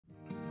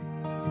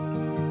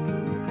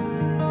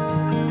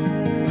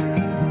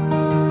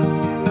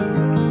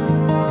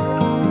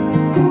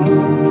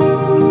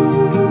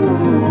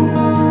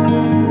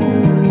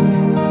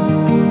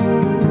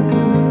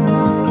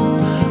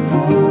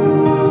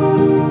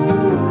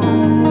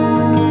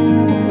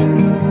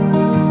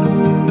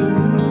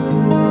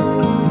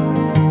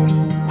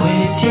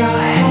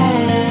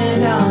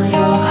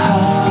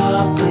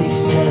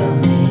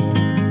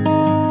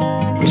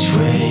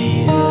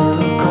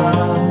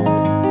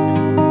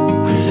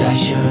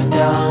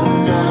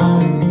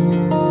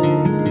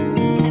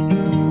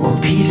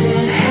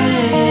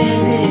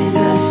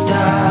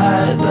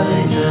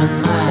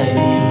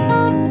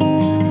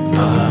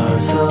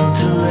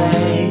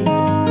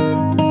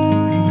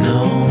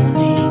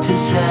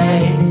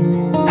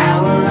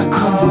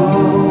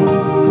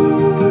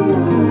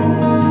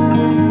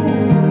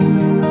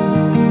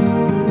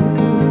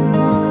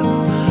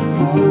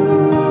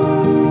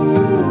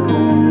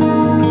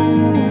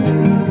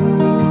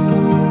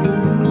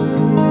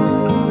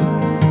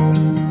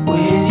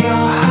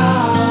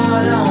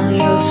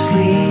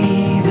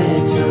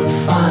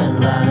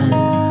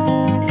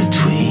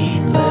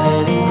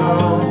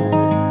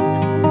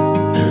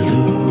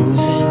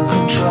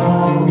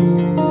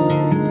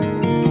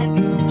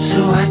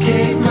So I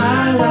take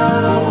my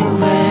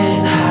love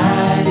and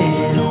hide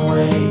it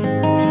away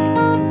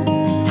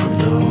from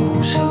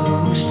those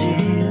who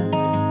steal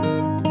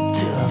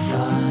till I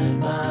find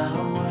my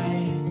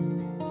way.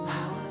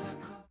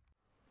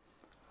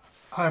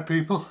 Hi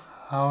people,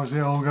 how's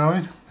it all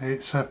going?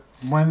 It's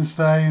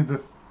Wednesday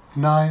the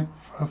 9th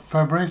of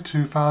February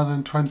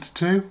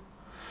 2022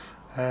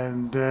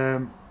 and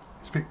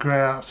it's a bit grey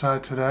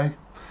outside today,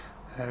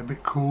 a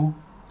bit cool.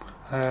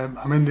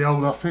 I'm in the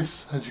old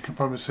office, as you can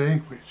probably see,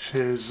 which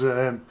is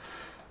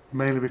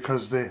mainly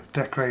because the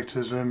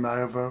decorators are in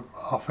my other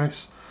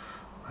office,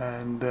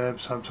 and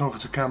so I'm talking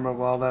to camera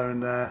while they're in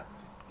there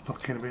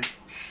looking a bit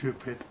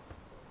stupid,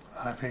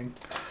 I think.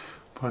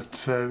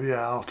 But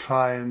yeah, I'll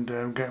try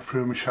and get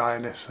through my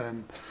shyness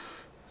and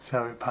see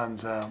how it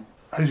pans out.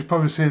 As you've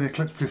probably seen the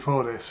clips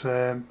before this,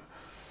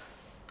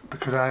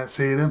 because I haven't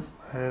seen them,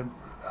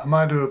 I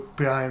might do it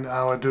behind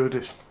how I do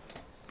this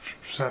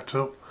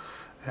setup.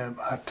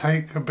 I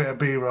take a bit of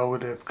B-roll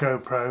with the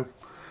GoPro,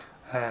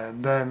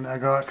 and then I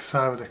go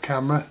outside with the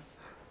camera,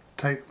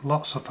 take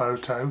lots of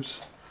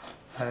photos,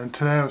 and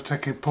today I was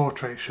taking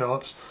portrait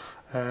shots.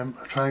 I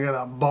try and get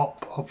that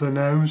bop of the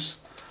nose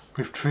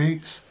with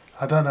treats.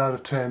 I don't know how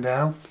to turn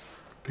down,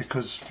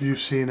 because you've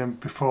seen them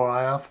before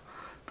I have,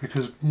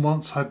 because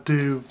once I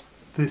do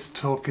this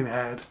talking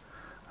head,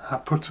 I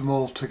put them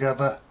all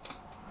together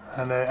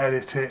and I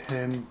edit it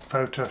in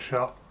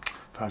Photoshop,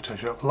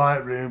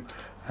 Lightroom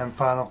and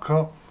Final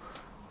Cut.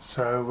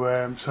 So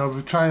I'll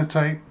be trying to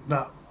take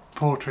that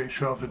portrait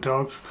shot of the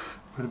dogs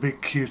with the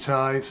big cute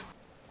eyes,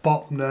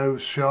 bop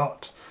nose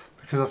shot,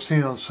 because I've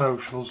seen on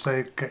socials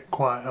they get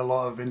quite a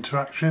lot of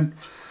interaction.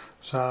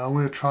 So I'm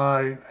going to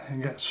try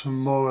and get some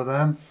more of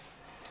them.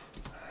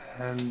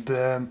 And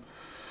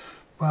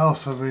what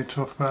else am I going to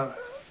talk about?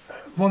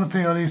 One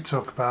thing I need to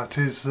talk about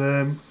is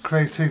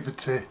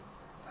creativity,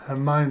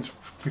 and mine's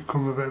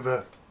become a bit of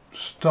a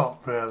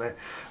stop really,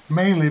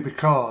 mainly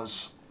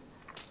because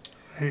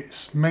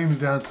it's mainly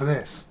down to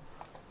this,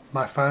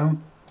 my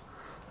phone,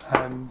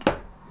 and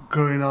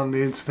going on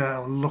the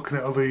internet and looking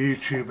at other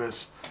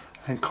YouTubers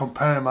and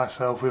comparing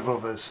myself with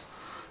others.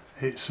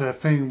 It's a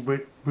thing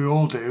we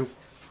all do,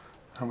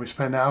 and we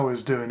spend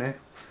hours doing it,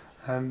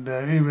 and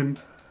even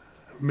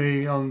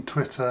me on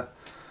Twitter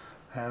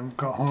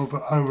got over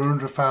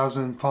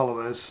 100,000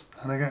 followers,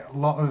 and I get a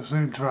lot of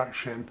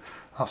interaction.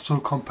 I still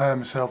compare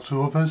myself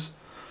to others,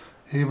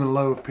 even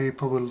lower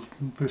people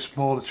with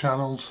smaller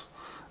channels,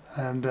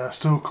 and I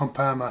still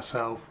compare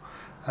myself,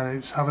 and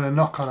it's having a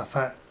knock-on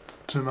effect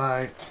to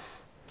my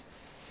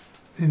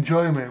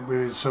enjoyment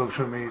with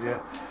social media.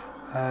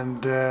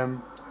 And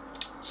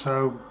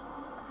so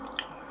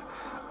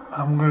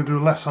I'm going to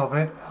do less of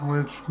it. I'm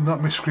going to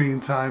knock my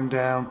screen time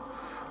down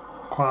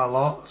quite a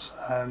lot,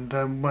 and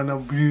when I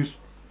use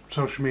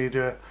social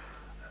media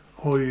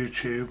or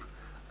YouTube,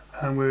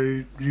 and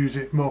we use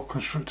it more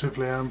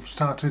constructively. I'm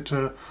starting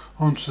to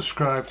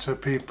unsubscribe to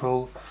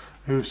people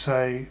who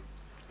say,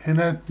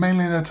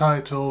 mainly in their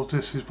titles,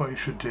 this is what you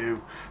should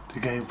do to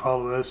gain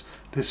followers,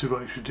 this is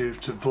what you should do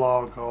to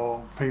vlog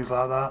or things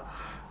like that,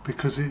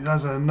 because it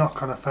has a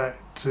knock-on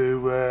effect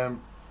to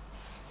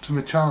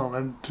my channel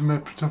and to my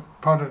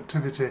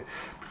productivity,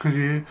 because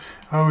you're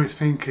always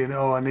thinking,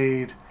 oh, I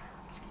need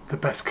the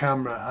best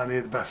camera, I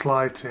need the best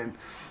lighting,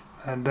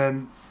 and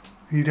then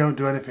you don't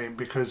do anything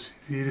because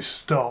you just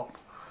stop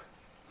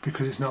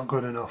because it's not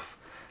good enough.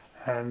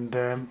 And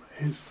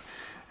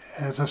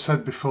as I've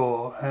said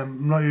before,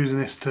 I'm not using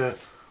this to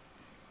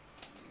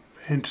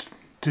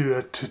do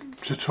a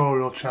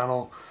tutorial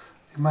channel.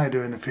 It might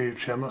do in the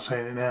future, I'm not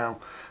saying it now,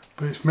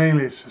 but it's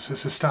mainly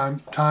it's a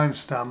time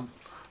stamp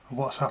of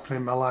what's happening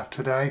in my life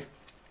today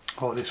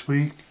or this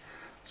week,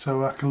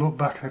 so I can look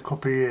back in a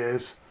couple of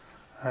years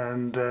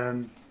and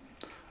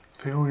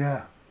think, oh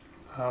yeah,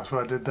 that's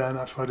what I did then,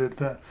 that's what I did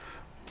that.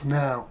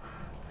 Now,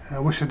 I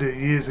wish I did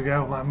it years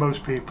ago, like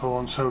most people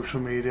on social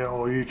media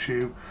or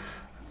YouTube.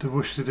 I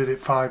wish they did it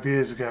 5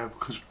 years ago,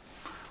 because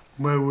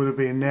where we would have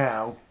been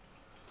now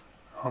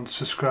on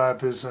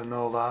subscribers and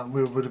all that,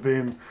 we would have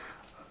been,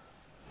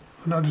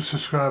 not just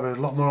subscribers,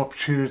 a lot more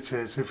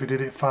opportunities if we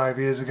did it 5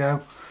 years ago.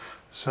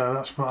 So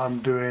that's what I'm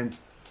doing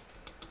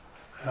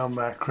on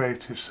my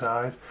creative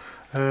side.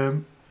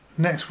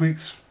 Next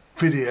week's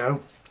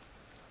video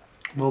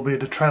will be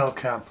the trail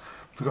cam.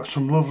 We've got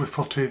some lovely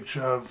footage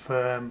of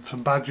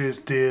some badgers,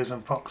 deers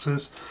and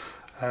foxes,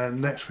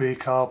 and next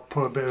week I'll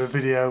put a bit of a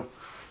video,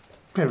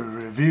 bit of a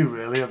review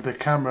really, of the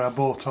camera I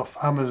bought off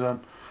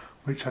Amazon,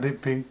 which I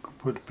didn't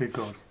think would be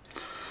good.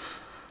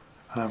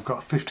 And I've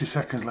got 50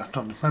 seconds left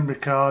on the memory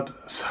card,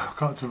 so I've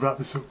got to wrap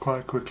this up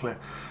quite quickly.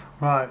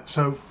 Right,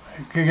 so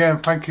again,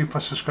 thank you for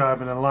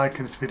subscribing and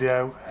liking this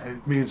video.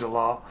 It means a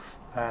lot,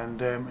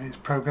 and it's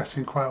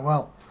progressing quite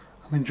well.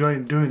 I'm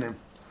enjoying doing them.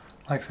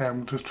 Like I say,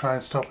 I'm just trying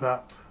to stop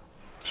that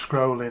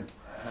scrolling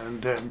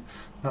and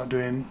not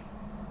doing.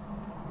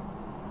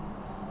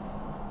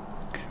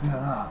 Can you hear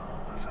that?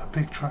 That's a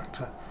big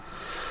tractor.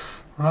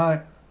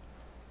 Right,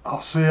 I'll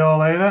see you all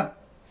later.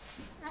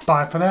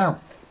 Bye for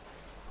now.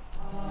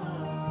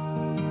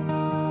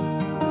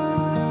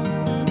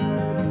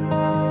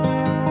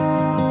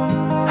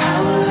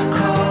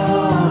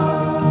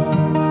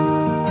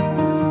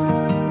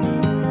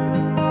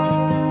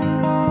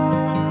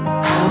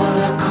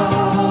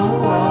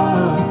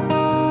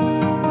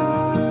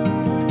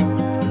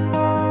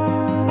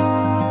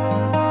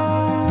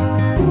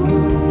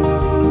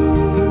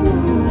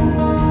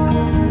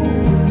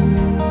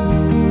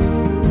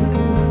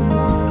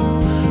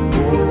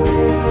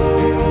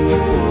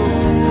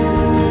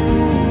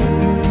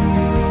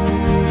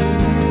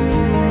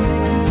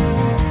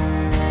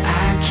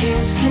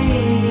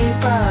 sleep,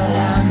 but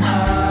I'm